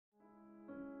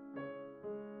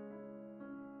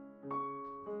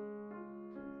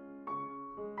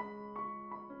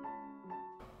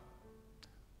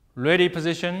Ready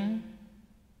position.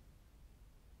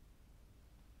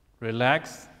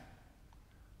 Relax.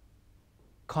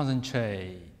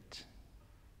 Concentrate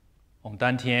on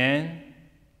dantian.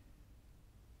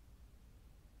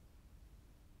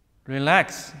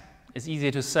 Relax is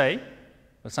easy to say,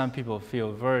 but some people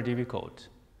feel very difficult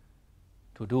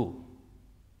to do.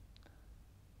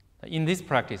 In this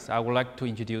practice, I would like to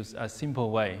introduce a simple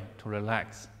way to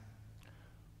relax.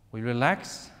 We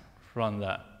relax from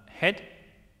the head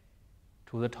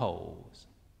to the toes.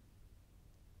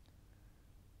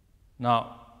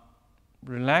 Now,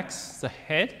 relax the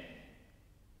head,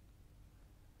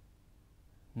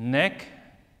 neck,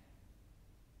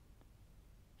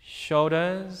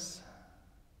 shoulders,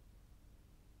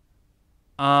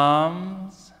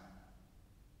 arms,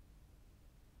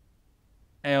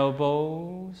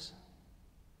 elbows,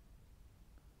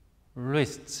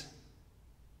 wrists,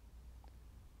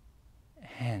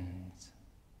 hands,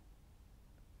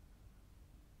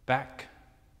 back,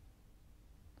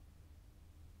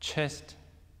 chest,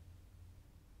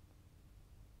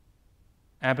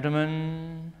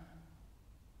 abdomen,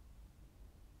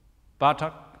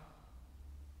 buttock,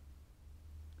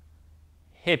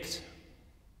 hips,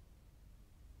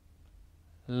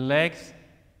 legs,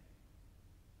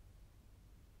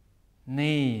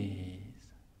 knees,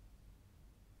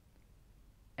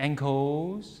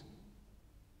 ankles,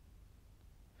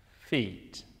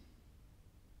 feet.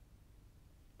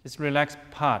 Just relax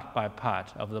part by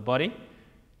part of the body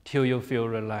till you feel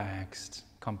relaxed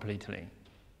completely.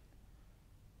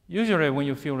 Usually when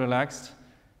you feel relaxed,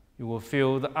 you will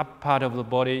feel the upper part of the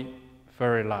body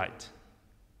very light,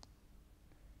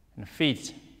 and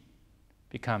feet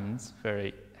becomes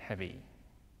very heavy.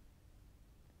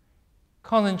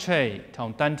 Concentrate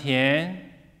on dantian.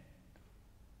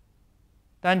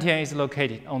 Dantian is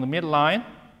located on the midline,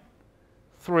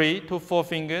 3 to 4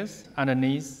 fingers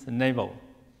underneath the navel.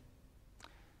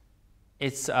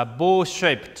 It's a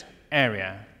bowl-shaped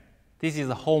area. This is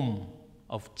the home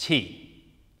of Qi,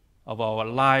 of our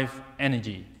life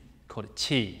energy called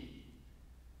Qi.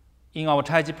 In our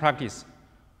Tai Chi practice,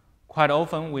 quite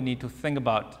often we need to think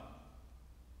about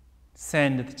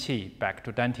send the Qi back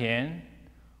to dantian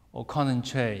or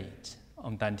concentrate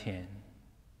on dantian.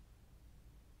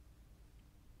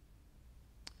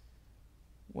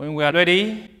 When we are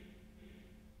ready,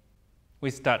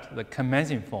 we start the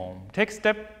commencing form. Take a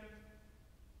step,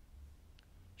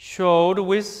 shoulder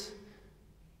width,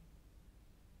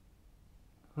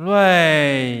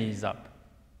 raise up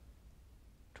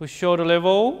to shoulder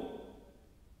level,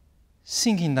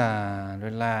 sinking down,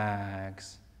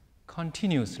 relax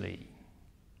continuously.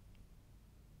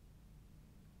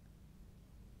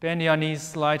 Bend your knees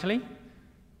slightly.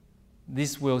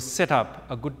 This will set up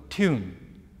a good tune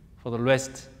for the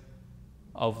rest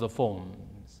of the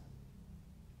forms.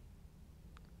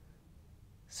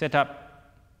 Set up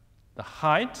the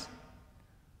height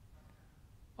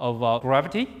of our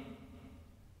gravity.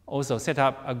 Also set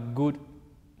up a good,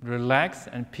 relaxed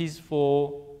and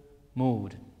peaceful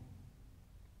mood.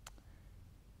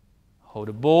 Hold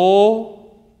the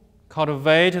ball,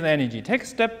 cultivate the energy. Take a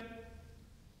step,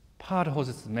 part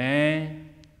horse's man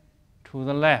to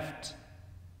the left.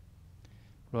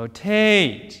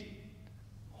 Rotate,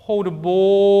 hold the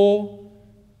ball,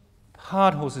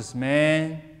 part horse's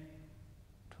man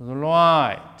to the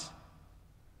right.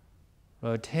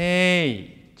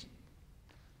 Rotate,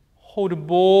 hold the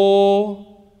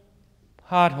ball,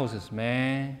 part horse's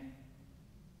man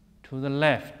to the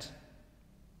left.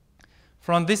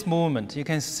 From this movement, you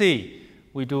can see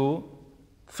we do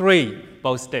 3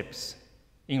 bow steps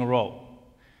in a row.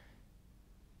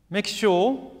 Make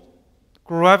sure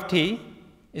gravity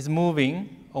is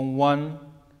moving on one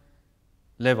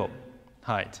level,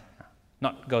 height,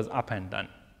 not goes up and down.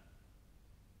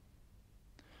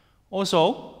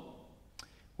 Also,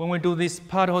 when we do this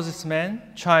part horse's man,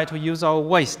 try to use our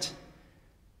waist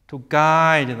to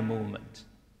guide the movement.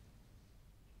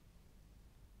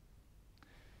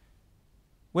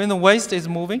 When the waist is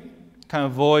moving, can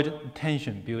avoid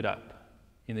tension build up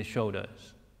in the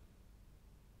shoulders.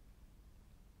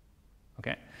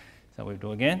 Okay, so we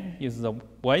do again. Use the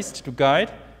waist to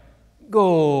guide.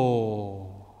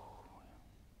 Go.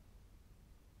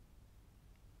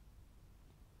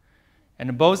 And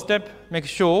the bow step, make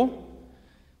sure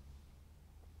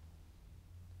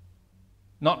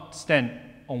not stand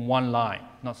on one line,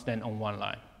 stand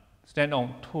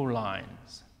on 2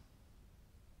 lines.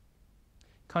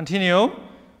 Continue.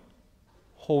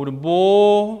 Hold the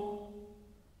ball.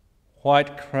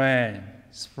 White crane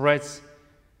spreads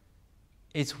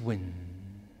its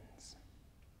wings.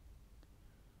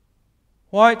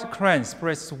 White crane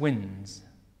spreads wings.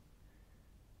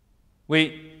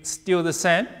 We still the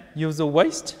same, use the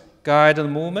waist, guide the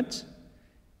movement,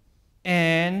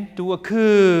 and do a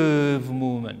curve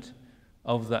movement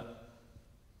of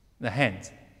the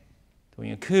hands.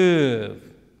 Doing a curve,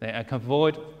 then I can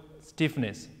avoid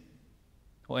stiffness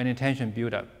or any tension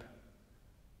build up.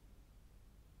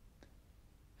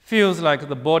 Feels like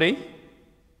the body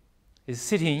is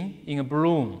sitting in a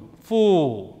balloon,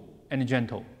 full and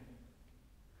gentle.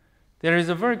 There is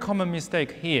a very common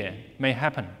mistake here, may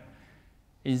happen,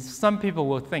 is some people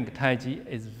will think Tai Chi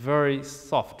is very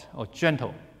soft or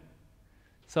gentle.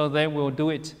 So they will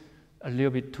do it a little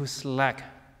bit too slack.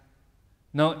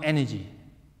 No energy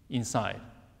inside,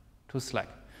 too slack.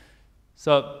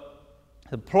 So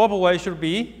the proper way should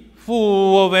be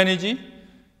full of energy,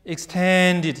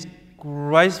 extended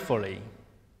gracefully.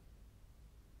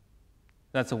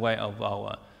 That's the way of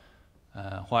our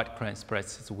white crane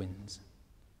spreads wings.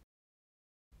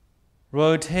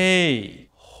 Rotate,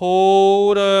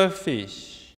 hold a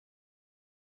fish,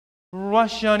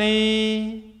 brush your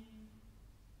knee,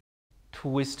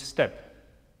 twist step.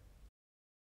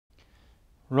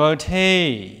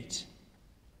 Rotate,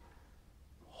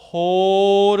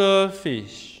 hold a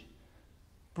fish,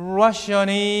 brush your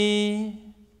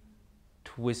knee,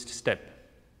 twist step.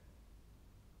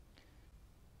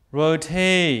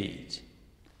 Rotate,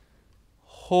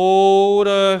 hold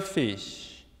a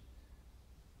fish,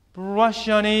 brush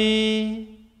your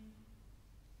knee,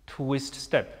 twist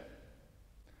step.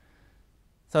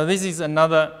 So this is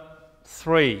another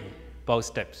 3 bow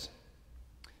steps.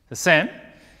 The same,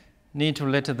 need to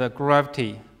let the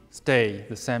gravity stay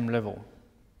the same level.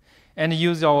 And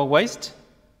use our waist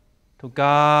to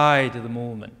guide the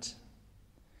movement.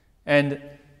 And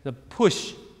the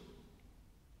push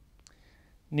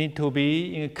need to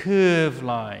be in a curved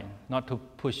line, not to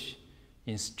push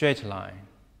in straight line.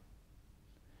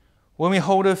 When we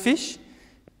hold a fish,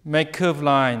 make curved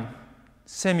line,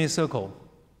 semicircle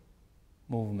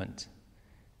movement.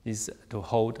 This is to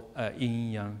hold a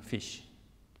yin-yang fish.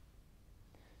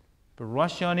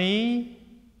 Brush your knee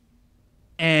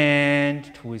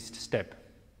and twist step.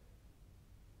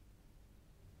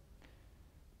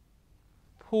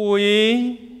 Pull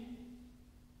in,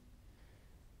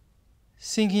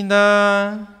 sinking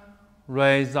down,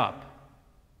 raise up.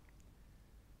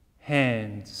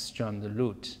 Hands strum the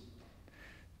root.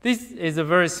 This is a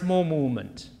very small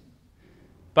movement,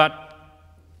 but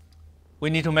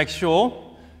we need to make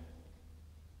sure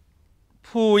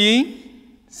pull in,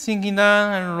 sinking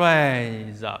down, and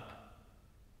raise up.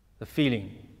 The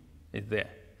feeling is there.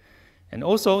 And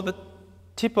also the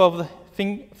tip of the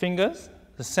fingers,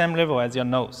 the same level as your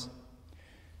nose.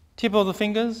 Tip of the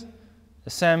fingers, the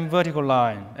same vertical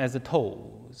line as the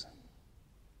toes.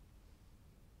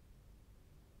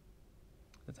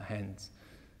 The hands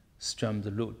strum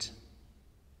the root.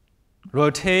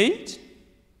 Rotate,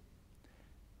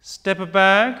 step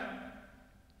back,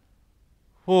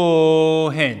 full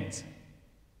hands.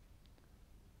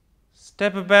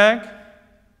 Step back,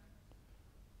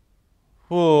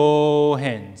 full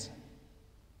hands.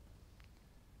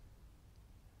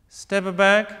 Step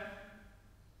back,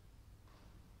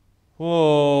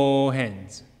 full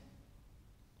hands.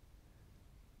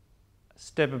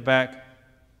 Step back,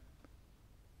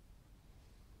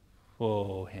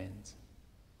 full hands.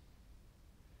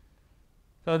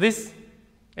 So this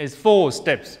is 4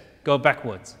 steps, go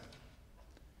backwards.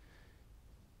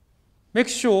 Make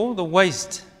sure the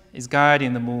waist is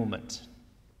guiding the movement.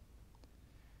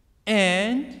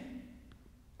 And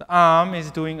the arm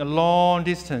is doing a long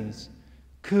distance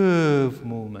curve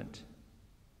movement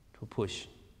to push.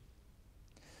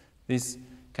 This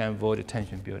can avoid the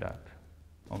tension build up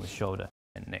on the shoulder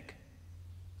and neck.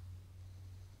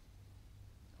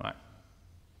 Right.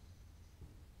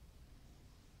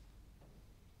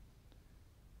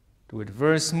 Do it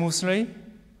very smoothly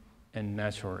and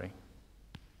naturally.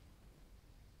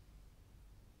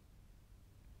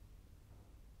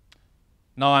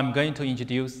 Now I'm going to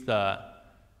introduce the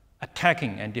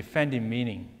attacking and defending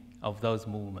meaning of those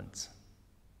movements.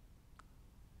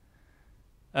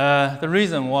 The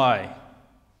reason why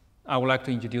I would like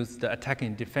to introduce the attacking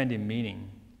and defending meaning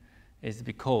is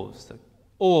because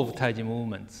all of Tai Chi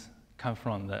movements come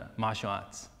from the martial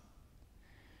arts.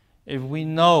 If we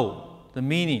know the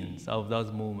meanings of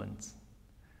those movements,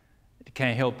 it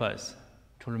can help us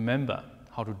to remember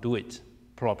how to do it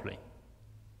properly.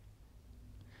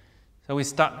 So we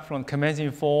start from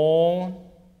commencing form.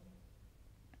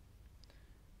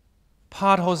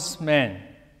 Part horseman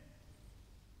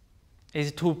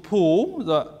is to pull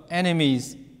the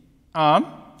enemy's arm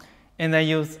and then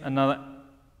use another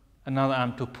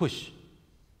arm to push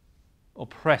or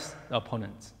press the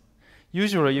opponent.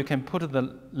 Usually you can put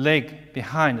the leg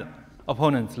behind the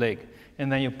opponent's leg,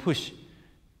 and then you push,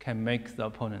 can make the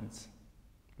opponents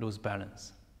lose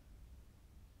balance.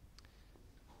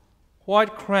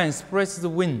 White crane spreads the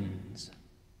wings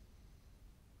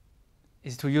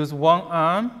is to use one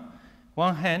arm,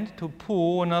 one hand to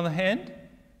pull another hand,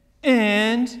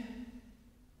 and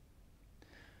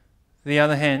the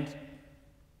other hand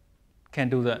can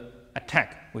do the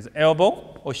attack with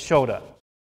elbow or shoulder.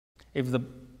 If the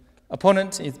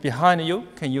opponent is behind you,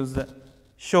 can use the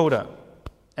shoulder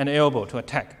and elbow to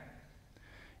attack.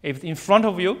 If in front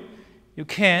of you, you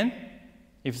can,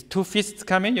 if two fists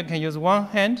come in, you can use one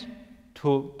hand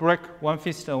to break one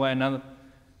fist away, another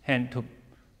hand to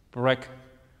break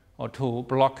or to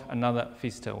block another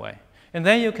fist away. And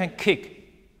then you can kick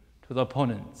to the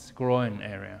opponent's groin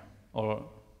area or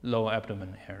lower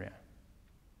abdomen area.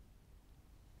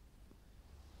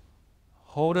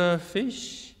 Hold a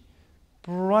fish,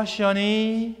 brush your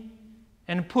knee,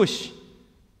 and push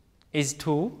is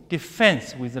to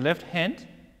defense with the left hand.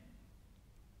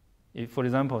 If, for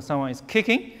example, someone is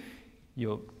kicking,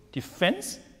 you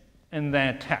defense and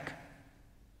then attack.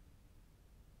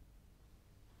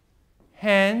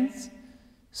 Hands,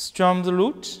 strum the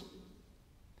lute.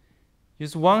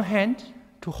 Use one hand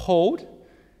to hold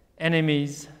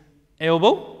enemy's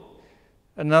elbow,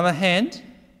 another hand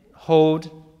hold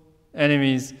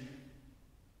enemy's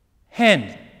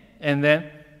hand, and then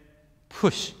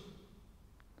push.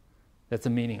 That's the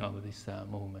meaning of this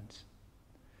movement.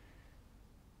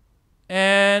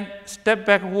 And step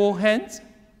back wall hands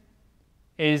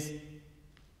is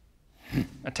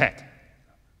attack.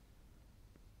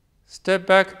 Step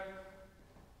back,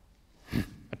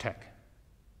 attack.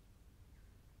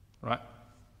 Right?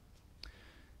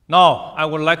 Now, I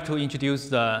would like to introduce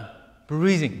the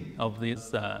breathing of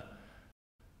these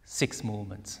 6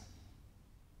 movements.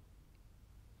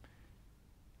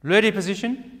 Ready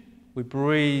position, we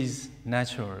breathe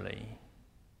naturally.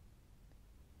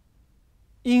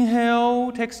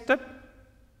 Inhale, take step.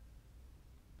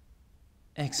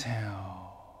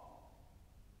 Exhale,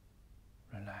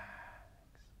 relax.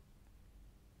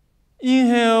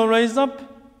 Inhale, raise up.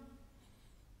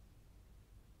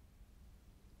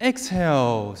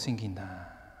 Exhale, sinking down.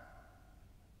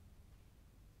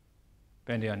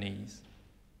 Bend your knees.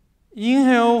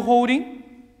 Inhale, holding.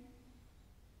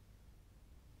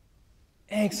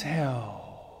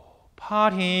 Exhale,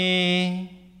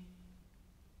 parting.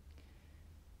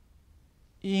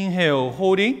 Inhale,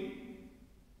 holding.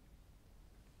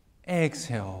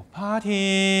 Exhale,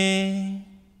 parting.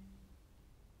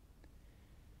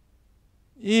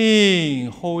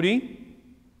 In, holding.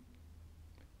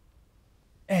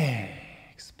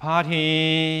 Ex,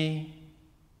 parting.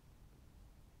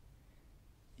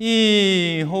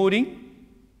 In, holding.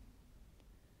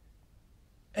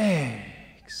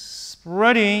 Ex,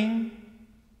 spreading.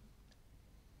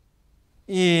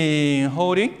 In,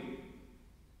 holding.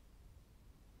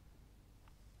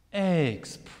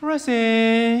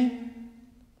 Expressing.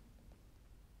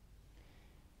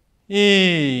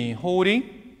 In, holding.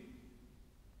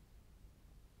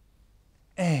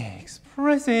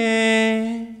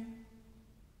 Expressing.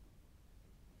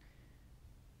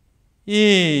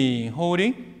 In,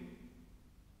 holding.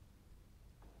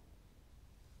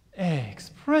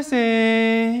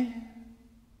 Expressing.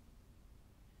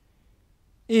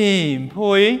 In,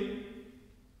 pulling.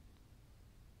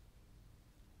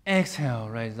 Exhale,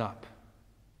 raise up.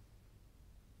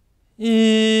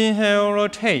 Inhale,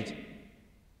 rotate.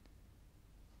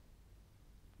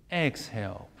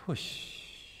 Exhale, push.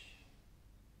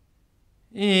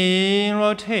 In,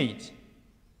 rotate.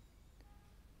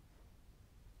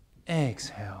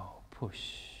 Exhale,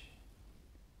 push.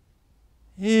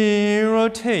 In,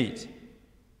 rotate.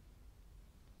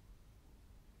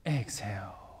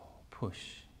 Exhale,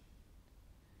 push.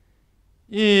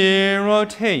 In,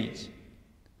 rotate.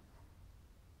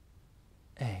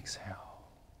 Exhale,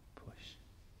 push.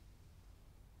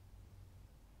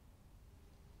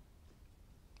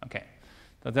 Okay,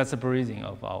 so that's the breathing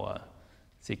of our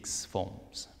 6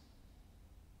 forms.